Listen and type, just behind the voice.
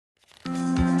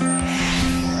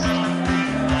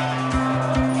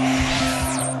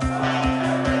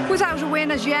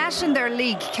as yet in their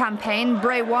league campaign.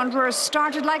 Bray Wanderers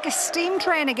started like a steam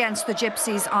train against the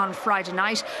Gypsies on Friday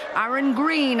night. Aaron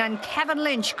Green and Kevin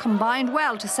Lynch combined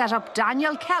well to set up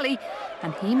Daniel Kelly,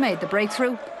 and he made the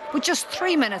breakthrough with just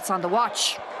 3 minutes on the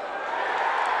watch.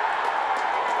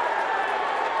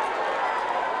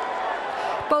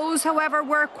 Bows, however,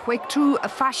 were quick to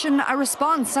fashion a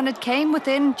response, and it came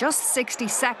within just 60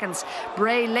 seconds.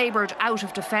 Bray laboured out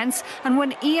of defence, and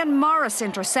when Ian Morris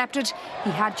intercepted, he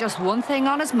had just one thing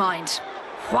on his mind.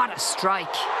 What a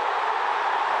strike!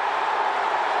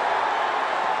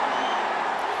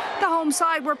 The home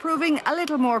side were proving a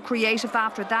little more creative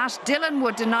after that. Dillon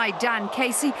would deny Dan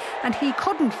Casey, and he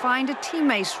couldn't find a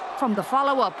teammate from the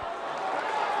follow-up.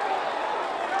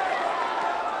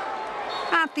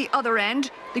 At the other end,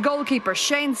 the goalkeeper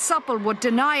Shane Supple would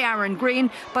deny Aaron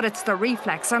Green, but it's the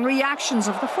reflex and reactions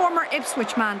of the former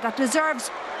Ipswich man that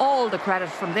deserves all the credit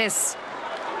from this.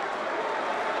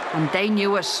 And they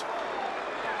knew it.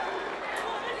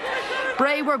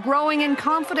 Bray were growing in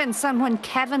confidence, and when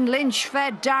Kevin Lynch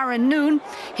fed Darren Noon,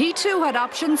 he too had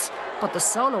options, but the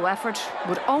solo effort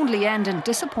would only end in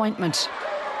disappointment.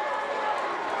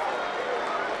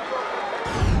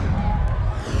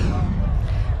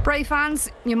 Bray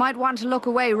fans, you might want to look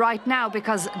away right now,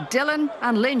 because Dillon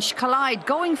and Lynch collide,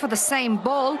 going for the same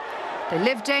ball. They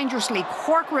live dangerously.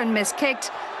 Corcoran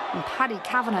miskicked, and Paddy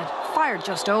Kavanagh fired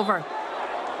just over.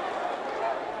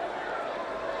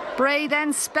 Bray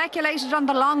then speculated on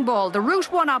the long ball, the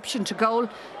Route 1 option to goal,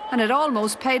 and it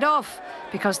almost paid off,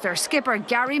 because their skipper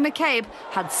Gary McCabe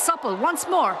had Supple once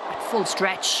more at full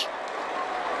stretch.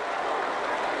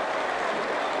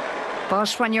 But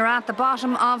when you're at the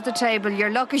bottom of the table, your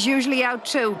luck is usually out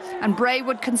too, and Bray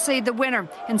would concede the winner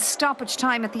in stoppage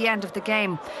time at the end of the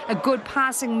game. A good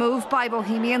passing move by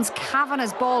Bohemians.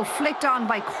 Kavanagh's ball flicked on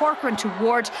by Corcoran to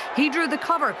Ward. He drew the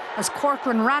cover as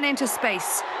Corcoran ran into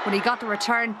space. When he got the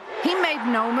return, he made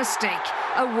no mistake.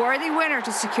 A worthy winner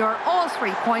to secure all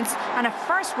 3 points, and a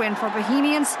first win for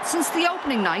Bohemians since the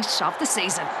opening night of the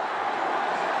season.